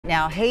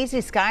Now,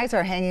 hazy skies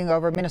are hanging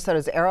over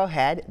Minnesota's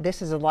Arrowhead.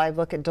 This is a live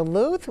look at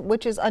Duluth,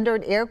 which is under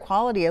an air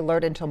quality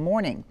alert until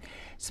morning.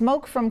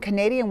 Smoke from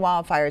Canadian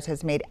wildfires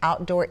has made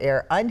outdoor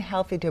air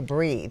unhealthy to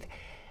breathe.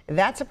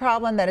 That's a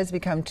problem that has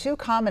become too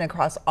common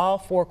across all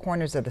four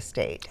corners of the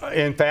state.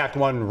 In fact,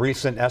 one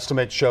recent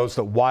estimate shows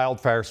that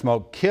wildfire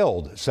smoke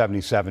killed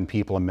 77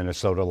 people in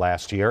Minnesota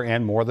last year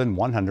and more than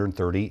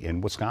 130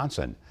 in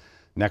Wisconsin.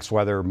 Next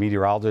weather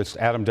meteorologist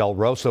Adam Del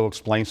Rosso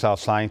explains how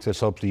scientists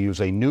hope to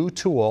use a new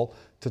tool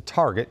to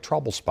target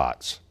trouble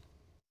spots.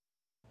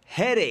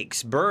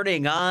 Headaches,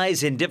 burning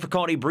eyes, and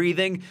difficulty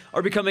breathing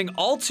are becoming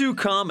all too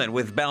common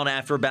with bout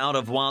after bout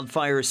of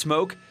wildfire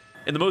smoke.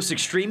 In the most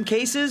extreme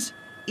cases,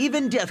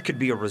 even death could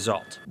be a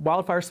result.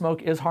 Wildfire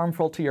smoke is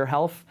harmful to your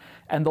health,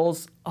 and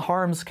those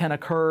harms can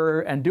occur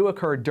and do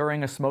occur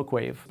during a smoke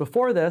wave.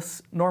 Before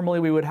this,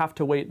 normally we would have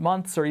to wait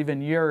months or even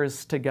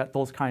years to get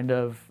those kind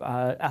of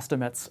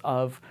estimates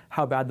of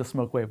how bad the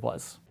smoke wave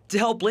was. To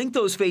help link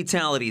those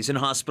fatalities and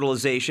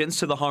hospitalizations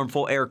to the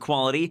harmful air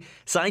quality,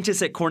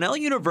 scientists at Cornell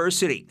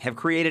University have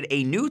created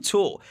a new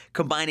tool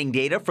combining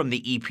data from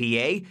the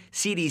EPA,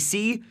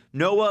 CDC,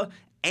 NOAA,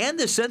 and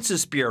the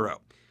Census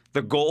Bureau.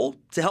 The goal?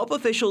 To help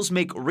officials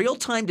make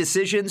real-time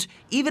decisions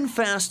even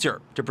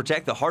faster to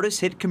protect the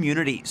hardest-hit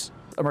communities.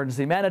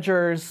 Emergency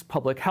managers,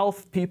 public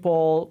health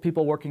people,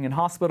 people working in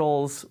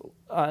hospitals,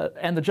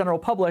 and the general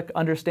public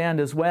understand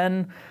is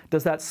when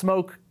is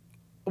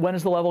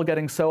the level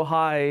getting so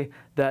high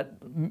that,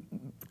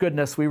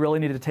 goodness, we really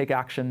need to take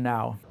action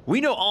now. We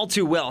know all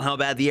too well how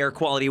bad the air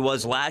quality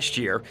was last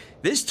year.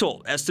 This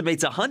tool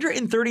estimates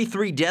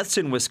 133 deaths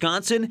in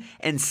Wisconsin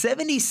and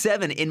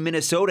 77 in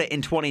Minnesota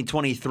in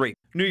 2023.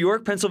 New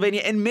York,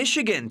 Pennsylvania, and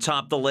Michigan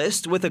top the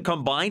list with a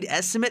combined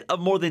estimate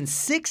of more than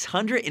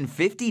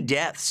 650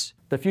 deaths.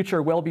 The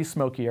future will be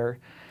smokier.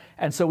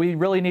 And so we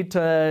really need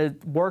to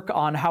work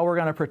on how we're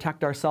going to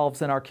protect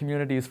ourselves and our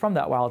communities from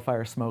that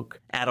wildfire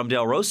smoke. Adam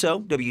Del Rosso,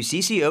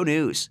 WCCO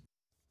News.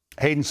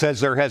 Hayden says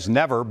there has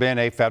never been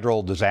a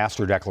federal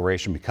disaster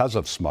declaration because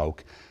of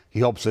smoke.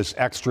 He hopes this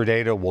extra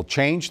data will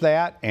change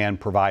that and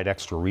provide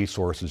extra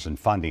resources and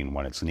funding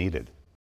when it's needed.